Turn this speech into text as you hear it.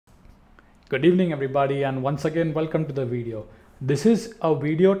Good evening everybody, and once again welcome to the video. This is a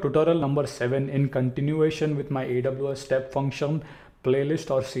video tutorial number 7 in continuation with my AWS Step function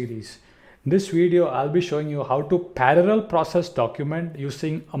playlist or series. In this video I'll be showing you how to parallel process document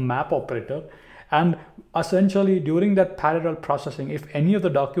using a map operator, and essentially during that parallel processing, if any of the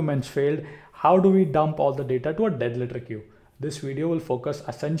documents failed, how do we dump all the data to a dead letter queue. This video will focus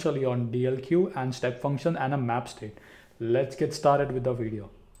essentially on DLQ and step function and a map state. Let's get started with the video.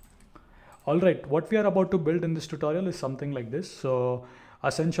 Alright, what we are about to build in this tutorial is something like this. So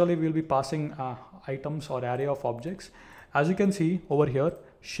essentially we'll be passing items or array of objects. As you can see over here,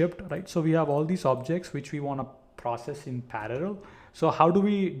 shift, right? So we have all these objects which we want to process in parallel. So how do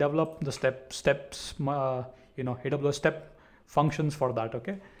we develop the steps, AWS step functions for that,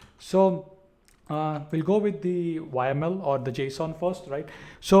 okay? So we'll go with the YML or the Json first, right?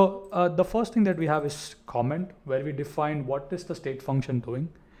 So the first thing that we have is comment, where we define what is the state function doing.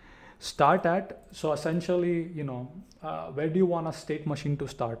 Start at, so essentially, where do you want a state machine to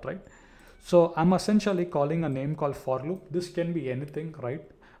start, right? So I'm essentially calling a name called for loop. This can be anything, right?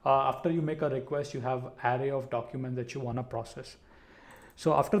 After you make a request, you have array of documents that you want to process.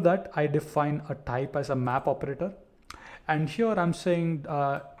 So after that, I define a type as a map operator. And here I'm saying,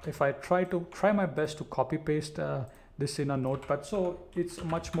 if I try my best to copy paste this in a notepad, so it's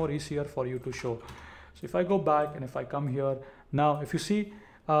much more easier for you to show. So if I go back and if I come here, now if you see,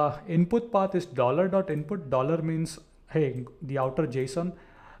 input path is $.input. Dollar means, hey, the outer JSON.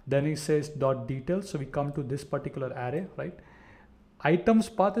 Then it says .details. So we come to this particular array, right? Items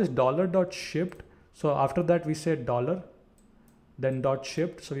path is $.shipped. So after that we say dollar, then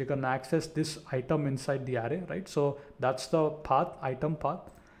 .shipped. So you can access this item inside the array, right? So that's the path, item path.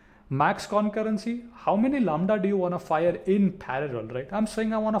 Max concurrency, how many Lambda do you want to fire in parallel, right? I'm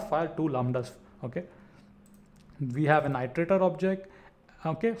saying I want to fire 2 Lambdas, okay? We have an iterator object.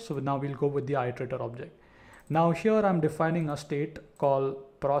 Okay, so now we'll go with the iterator object. Now here I'm defining a state called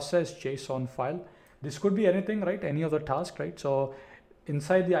process JSON file. This could be anything, right? Any other task, right? So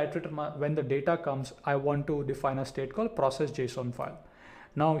inside the iterator, when the data comes, I want to define a state called process JSON file.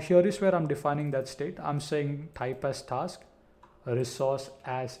 Now here is where I'm defining that state. I'm saying type as task, resource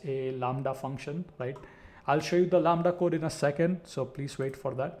as a Lambda function, right? I'll show you the Lambda code in a second, so please wait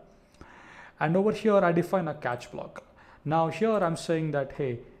for that. And over here I define a catch block. Now here I'm saying that,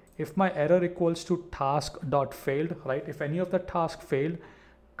 hey, if my error equals to task.failed, right? If any of the task failed,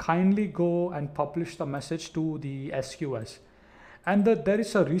 kindly go and publish the message to the SQS. And there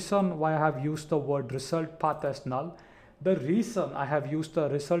is a reason why I have used the word result path as null. The reason I have used the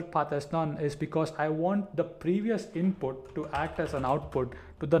result path as null is because I want the previous input to act as an output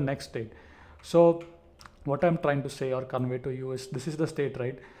to the next state. So what I'm trying to say or convey to you is, this is the state,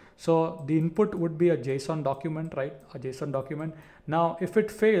 right? So the input would be a JSON document, right? A JSON document. Now, if it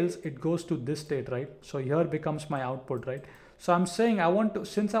fails, it goes to this state, right? So here becomes my output, right? So I'm saying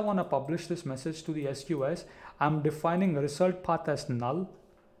since I want to publish this message to the SQS, I'm defining result path as null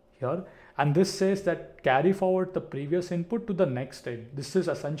here. And this says that carry forward the previous input to the next state. This is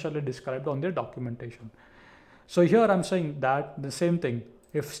essentially described on their documentation. So here I'm saying that the same thing.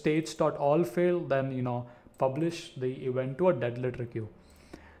 If states.all fail, then, publish the event to a dead letter queue.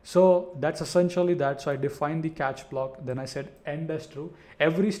 So that's essentially that. So I define the catch block, then I said end as true.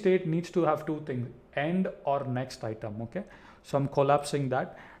 Every state needs to have 2 things, end or next item, okay? So I'm collapsing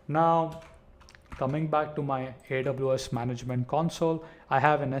that. Now, coming back to my AWS management console, I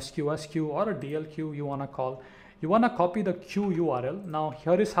have an SQS queue or a DLQ you want to call. You want to copy the queue URL. Now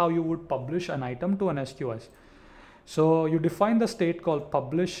here is how you would publish an item to an SQS. So you define the state called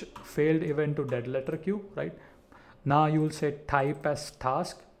publish failed event to dead letter queue, right? Now you will say type as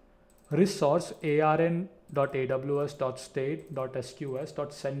task, resource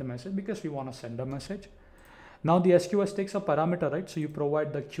arn.aws.state.sqs.send message, because we want to send a message. Now the SQS takes a parameter, right? So you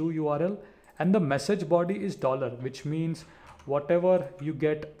provide the queue URL and the message body is $, which means whatever you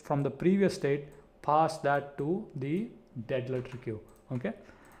get from the previous state, pass that to the dead letter queue. Okay,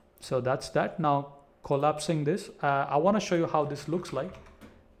 so that's that. Now collapsing this, I want to show you how this looks like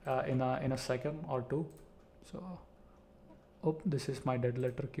in a second or two. So this is my dead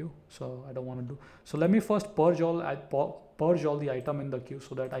letter queue, so I don't want to do. So let me first purge all the item in the queue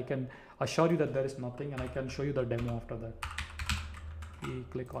so that I can assure you that there is nothing, and I can show you the demo after that. We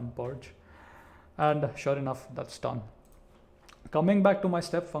click on purge, and sure enough, that's done. Coming back to my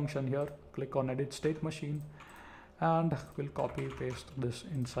step function here, click on edit state machine, and we'll copy paste this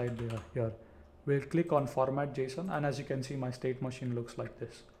inside there. Here we'll click on format JSON, and as you can see, my state machine looks like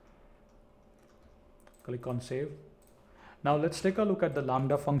this. Click on save. Now let's take a look at the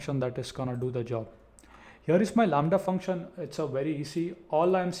Lambda function that is gonna do the job. here is my Lambda function. It's a very easy.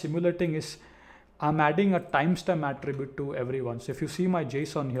 All I'm simulating is I'm adding a timestamp attribute to everyone. So if you see my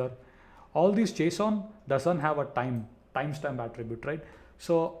JSON here, all these JSON doesn't have a timestamp attribute, right?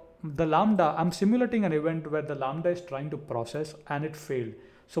 So the Lambda, I'm simulating an event where the Lambda is trying to process and it failed.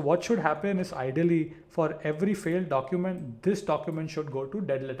 So what should happen is, ideally for every failed document, this document should go to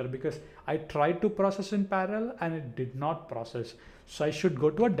dead letter, because I tried to process in parallel and it did not process. So I should go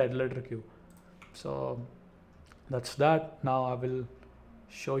to a dead letter queue. So that's that. Now I will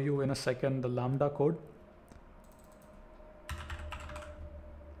show you in a second the Lambda code.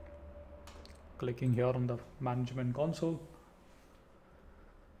 Clicking here on the management console.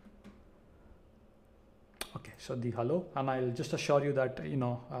 Okay, so the hello, and I'll just assure you that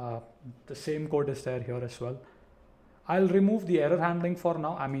the same code is there here as well. I'll remove the error handling for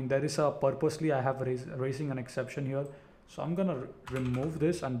now. I mean, there is a purposely I have raising an exception here. So I'm gonna remove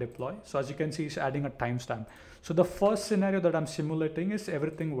this and deploy. So as you can see, it's adding a timestamp. So the first scenario that I'm simulating is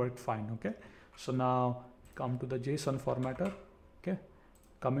everything worked fine. Okay. So now come to the JSON formatter. Okay.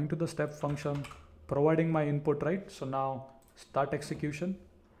 Coming to the step function, providing my input, right? So now start execution.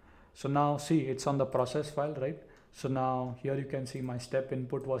 So now see, it's on the process file, right? So now here you can see my step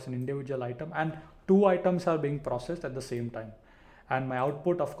input was an individual item, and 2 items are being processed at the same time. And my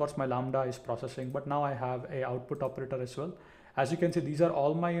output, of course, my Lambda is processing, but now I have a output operator as well. As you can see, these are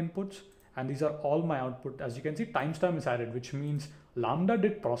all my inputs and these are all my output. As you can see, timestamp is added, which means Lambda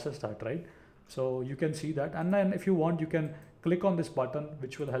did process that, right? So you can see that. And then if you want, you can click on this button,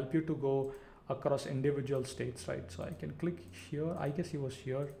 which will help you to go across individual states, right? So I can click here. I guess he was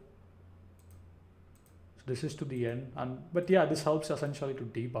here. So this is to the end. But yeah, this helps essentially to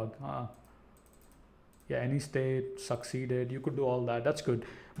debug. Yeah, any state succeeded, you could do all that. That's good.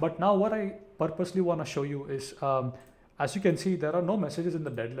 But now what I purposely want to show you is, as you can see, there are no messages in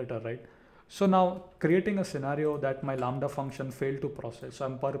the dead letter, right? So now creating a scenario that my Lambda function failed to process. So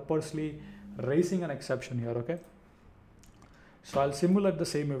I'm purposely raising an exception here, okay? So I'll simulate the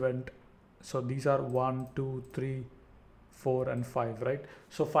same event. So these are 1, 2, 3, 4, and 5, right?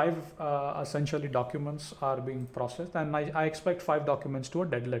 So 5 essentially documents are being processed, and I expect 5 documents to a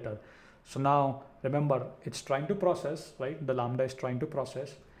dead letter. So now remember, it's trying to process, right? The Lambda is trying to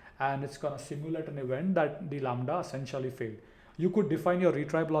process, and it's going to simulate an event that the Lambda essentially failed. You could define your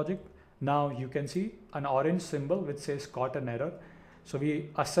retry logic. Now you can see an orange symbol which says caught an error. So we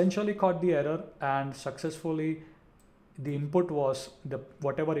essentially caught the error, and successfully the input was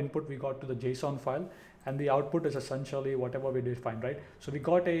whatever input we got to the JSON file, and the output is essentially whatever we defined, right? So we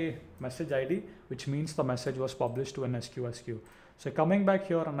got a message ID, which means the message was published to an SQS queue. So coming back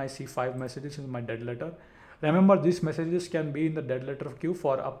here, and I see 5 messages in my dead letter. Remember, these messages can be in the dead letter queue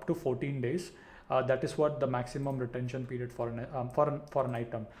for up to 14 days. That is what the maximum retention period for an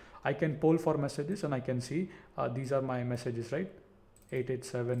item. I can poll for messages, and I can see these are my messages, right?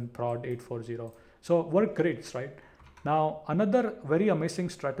 887 prod 840. So work great, right? Now another very amazing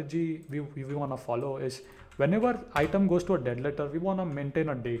strategy we want to follow is, whenever item goes to a dead letter, we want to maintain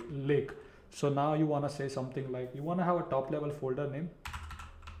a lake. So now you want to say something like, you want to have a top level folder name,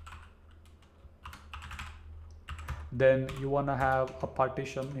 then you want to have a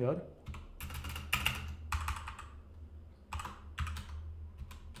partition here,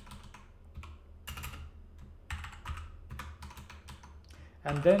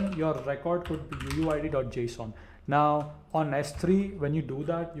 and then your record could be uuid.json. Now on S3, when you do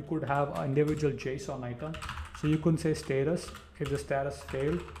that, you could have an individual JSON item. So you can say status. If the status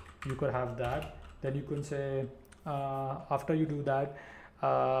failed, you could have that. Then you can say, after you do that,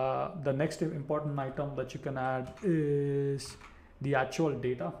 the next important item that you can add is the actual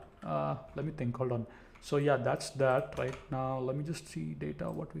data. Let me think, hold on. So yeah, that's that right now. Let me just see data,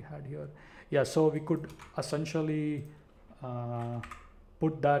 what we had here. Yeah, so we could essentially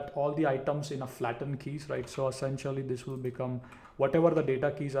put that all the items in a flattened keys, right? So essentially this will become whatever the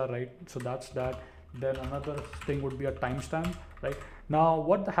data keys are, right? So that's that. Then another thing would be a timestamp, right? Now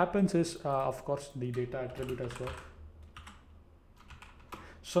what happens is, of course, the data attribute as well.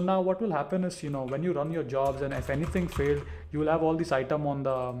 So now what will happen is, when you run your jobs and if anything failed, you will have all these items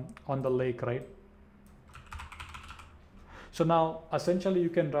on the lake, right? So now essentially you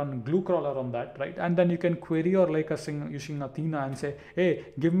can run glue crawler on that, right? And then you can query your lake using Athena and say, hey,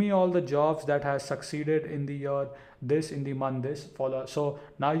 give me all the jobs that has succeeded in the year this, in the month this, follow. So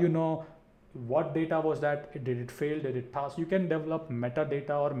now you know what data was that, did it fail, did it pass? You can develop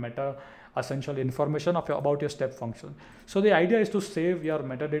metadata or essentially information about your step function. So the idea is to save your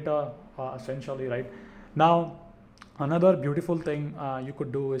metadata essentially, right? Now another beautiful thing you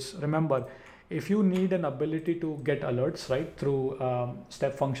could do is, remember, if you need an ability to get alerts, right, through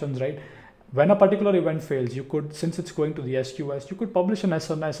step functions, right, when a particular event fails, you could, since it's going to the SQS, you could publish an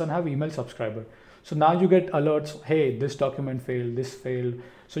SMS and have email subscriber. So now you get alerts, hey, this document failed, this failed.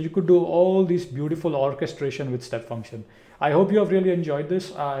 So you could do all these beautiful orchestration with step function. I hope you have really enjoyed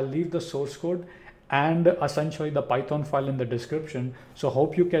this. I'll leave the source code and essentially the Python file in the description. So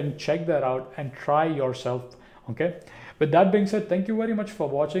hope you can check that out and try yourself. Okay. With that being said, thank you very much for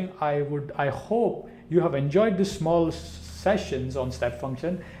watching. I hope you have enjoyed this small sessions on step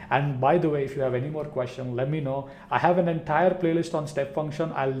function. And by the way, if you have any more questions, let me know. I have an entire playlist on step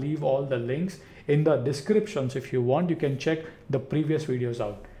function. I'll leave all the links in the descriptions. If you want, you can check the previous videos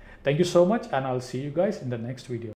out. Thank you so much, and I'll see you guys in the next video.